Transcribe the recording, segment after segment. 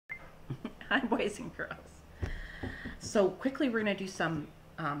Hi, boys and girls. So quickly, we're going to do some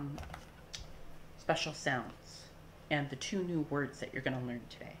special sounds and the two new words that you're going to learn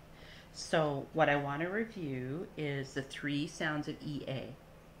today. So what I want to review is the 3 sounds of EA.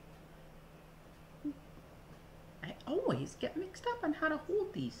 I always get mixed up on how to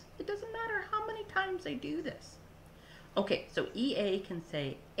hold these. It doesn't matter how many times I do this. Okay, so EA can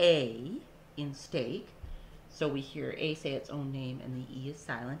say A in steak. So we hear A say its own name and the E is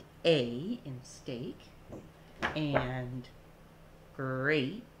silent. A in steak. And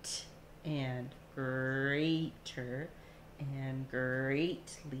great and greater and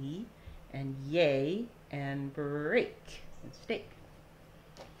greatly and yay and break in steak.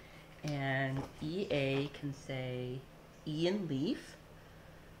 And EA can say E in leaf,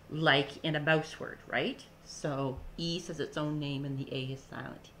 like in a mouse word, right? So E says its own name and the A is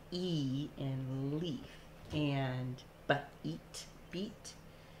silent. E in leaf. And but eat, beat,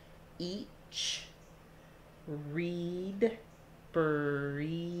 each, read,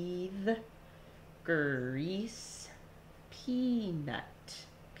 breathe, grease, peanut.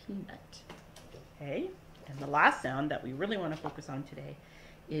 Okay, and the last sound that we really want to focus on today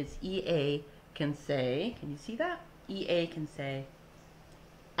is EA can say, can you see that? EA can say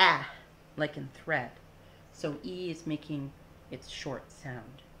ah, like in thread. So E is making its short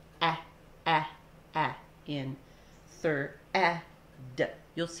sound. Ah, in third.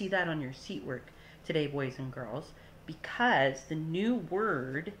 You'll see that on your seat work today, boys and girls, because the new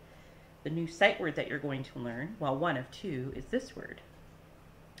word, the new sight word that you're going to learn, well, one of 2, is this word.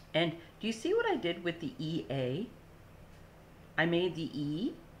 And do you see what I did with the EA? I made the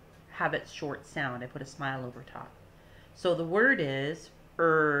E have its short sound. I put a smile over top. So the word is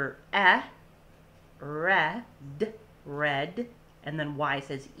red, red, and then Y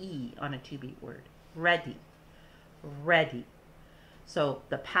says E on a 2-beat word. Ready, ready. So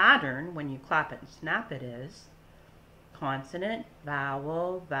the pattern when you clap it and snap it is consonant,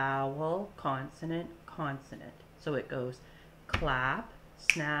 vowel, vowel, consonant, consonant. So it goes clap,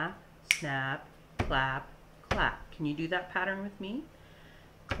 snap, snap, clap, clap. Can you do that pattern with me?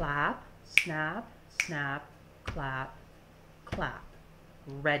 Clap, snap, snap, clap, clap.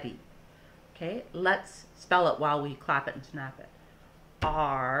 Ready. Okay, let's spell it while we clap it and snap it.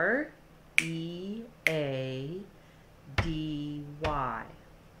 R-E-A-D-Y.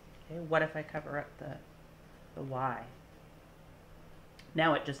 Okay, what if I cover up the Y?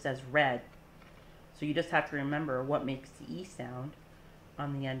 Now it just says red. So you just have to remember what makes the E sound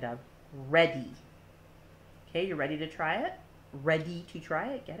on the end of ready. Okay, you ready to try it? Ready to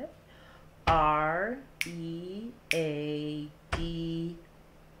try it, get it? R-E-A-D-Y.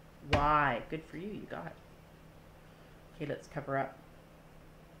 Good for you, you got it. Okay, let's cover up.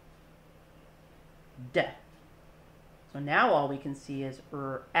 D. So now all we can see is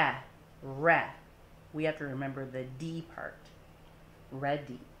re. We have to remember the D part.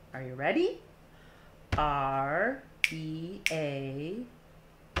 Ready. Are you ready? R-E-A-D-Y.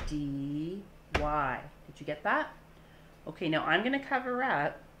 Did you get that? Okay, now I'm going to cover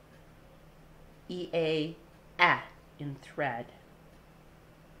up E-A in thread.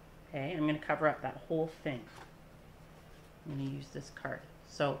 Okay, I'm going to cover up that whole thing. I'm going to use this card.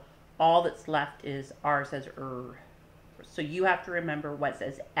 So all that's left is R says So you have to remember what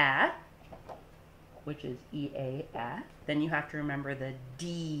says which is E-A, Then you have to remember the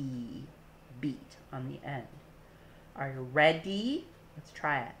D beat on the end. Are you ready? Let's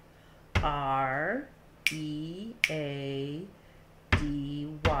try it. R-E-A-D-Y.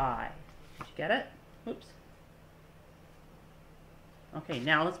 Did you get it? Oops. Okay,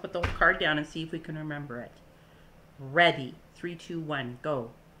 now let's put the whole card down and see if we can remember it. Ready. 3, 2, 1,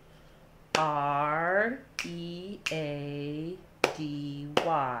 go. R-E-A-D-Y.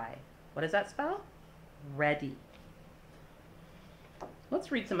 What does that spell? Ready.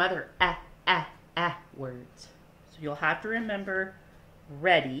 Let's read some other words. So you'll have to remember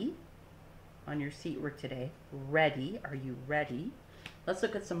ready on your seat work today. Ready. Are you ready? Let's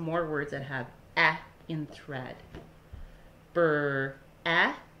look at some more words that have in thread. Bread.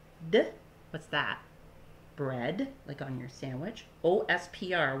 What's that? Bread, like on your sandwich.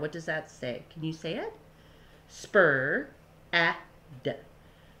 O-S-P-R. What does that say? Can you say it? Spur.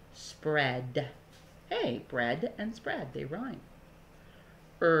 Spread. Hey, bread and spread, they rhyme.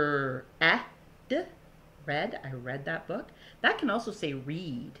 Read. I read that book. That can also say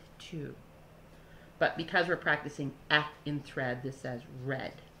read, too. But because we're practicing in thread, this says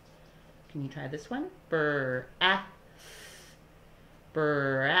red. Can you try this one? Breath.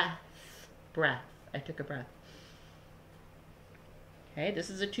 I took a breath. Okay, this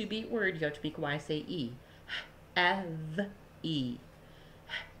is a 2-beat word. You have to make Y say E. E.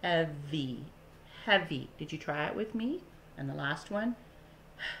 heavy, heavy. Did you try it with me? And the last one,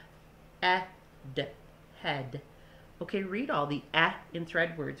 ed, head. Okay, read all the in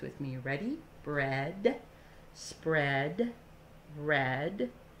thread words with me. Ready? Bread, spread, red,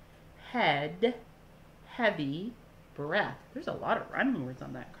 head, heavy, breath. There's a lot of rhyming words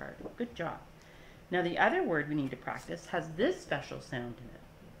on that card. Good job. Now the other word we need to practice has this special sound in it.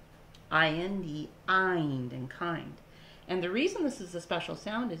 I-N-D, ind, and kind. And the reason this is a special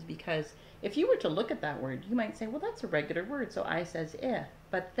sound is because if you were to look at that word, you might say, well, that's a regular word, so I says eh.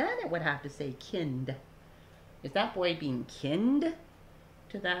 But then it would have to say kind. Is that boy being kind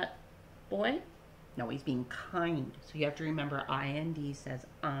to that boy? No, he's being kind. So you have to remember IND says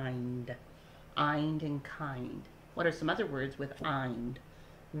ind. Ind and kind. What are some other words with ind?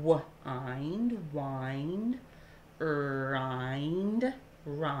 Wind, wind, rind,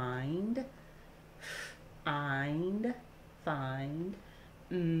 rind, ind, find,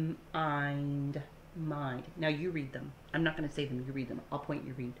 mind, mind. Now you read them. I'm not going to say them. You read them. I'll point,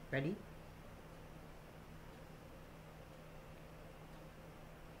 you read. Ready?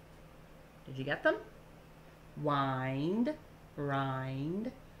 Did you get them? Wind,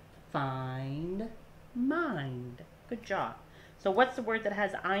 rind, find, mind. Good job. So what's the word that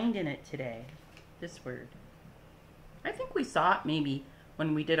has ind in it today? This word. I think we saw it maybe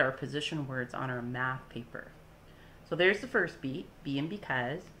when we did our position words on our math paper. So there's the first beat, be and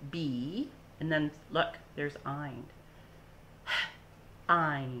because, be, and then look, there's ind.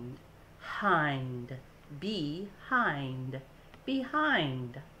 Ind, hind, behind,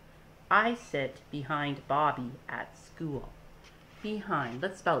 behind. I sit behind Bobby at school. Behind.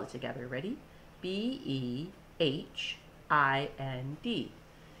 Let's spell it together. Ready? B-E-H-I-N-D.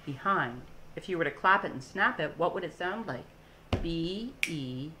 Behind. If you were to clap it and snap it, what would it sound like?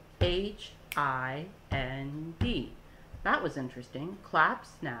 B-E-H-I-N-D. That was interesting. Clap,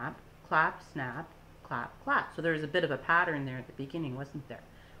 snap, clap, clap, clap. So there was a bit of a pattern there at the beginning, wasn't there?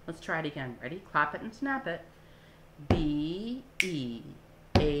 Let's try it again. Ready? Clap it and snap it. B-E-H-I-N-D.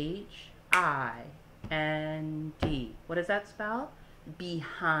 What does that spell?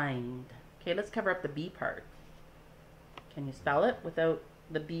 Behind. Okay, let's cover up the B part. Can you spell it without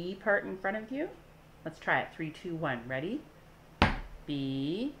the B part in front of you? Let's try it. 3, 2, 1. Ready?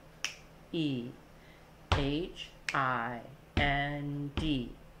 B-E-H-I-N-D.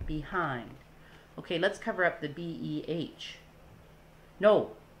 Behind. Okay, let's cover up the B-E-H.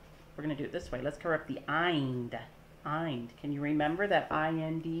 No, we're going to do it this way. Let's cover up the ind. Ind. Can you remember that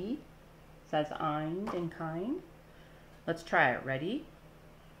I-N-D says ind and kind? Let's try it. Ready?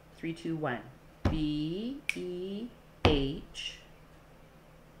 3, 2, 1. B-E-H.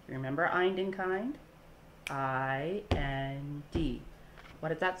 Remember ind and kind? I-N-D. What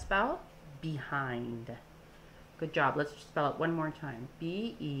does that spell? Behind. Good job. Let's spell it one more time.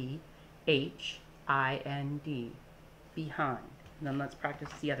 B-E-H-I-N-D. Behind. And then let's practice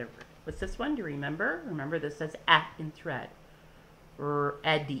the other word. What's this one? Do you remember? Remember this says at in thread.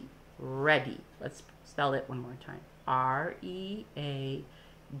 Ready. Ready. Let's spell it one more time. R-E-A-D-Y.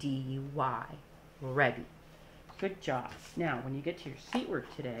 Ready. Good job. Now, when you get to your seat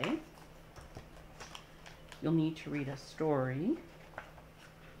work today, you'll need to read a story.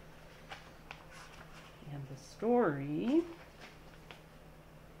 And the story,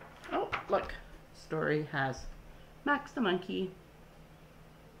 oh, look, story has Max the monkey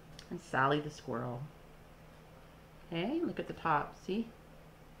and Sally the squirrel. Okay, look at the top, see?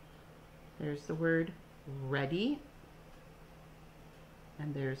 There's the word ready,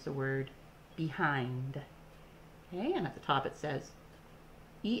 and there's the word behind. Okay, and at the top it says,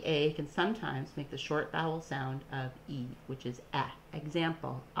 EA can sometimes make the short vowel sound of E, which is eh.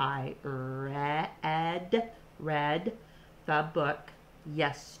 Example, I read the book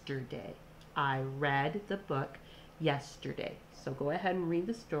yesterday. I read the book yesterday. So go ahead and read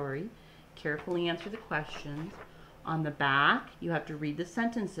the story. Carefully answer the questions. On the back, you have to read the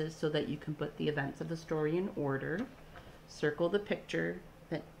sentences so that you can put the events of the story in order. Circle the picture,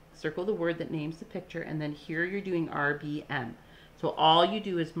 circle the word that names the picture, and then here you're doing RBM. So all you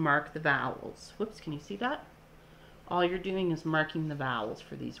do is mark the vowels. Whoops, can you see that? All you're doing is marking the vowels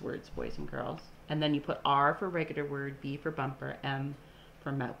for these words, boys and girls. And then you put R for regular word, B for bumper, M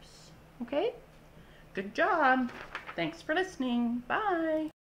for mouse. Okay? Good job. Thanks for listening. Bye.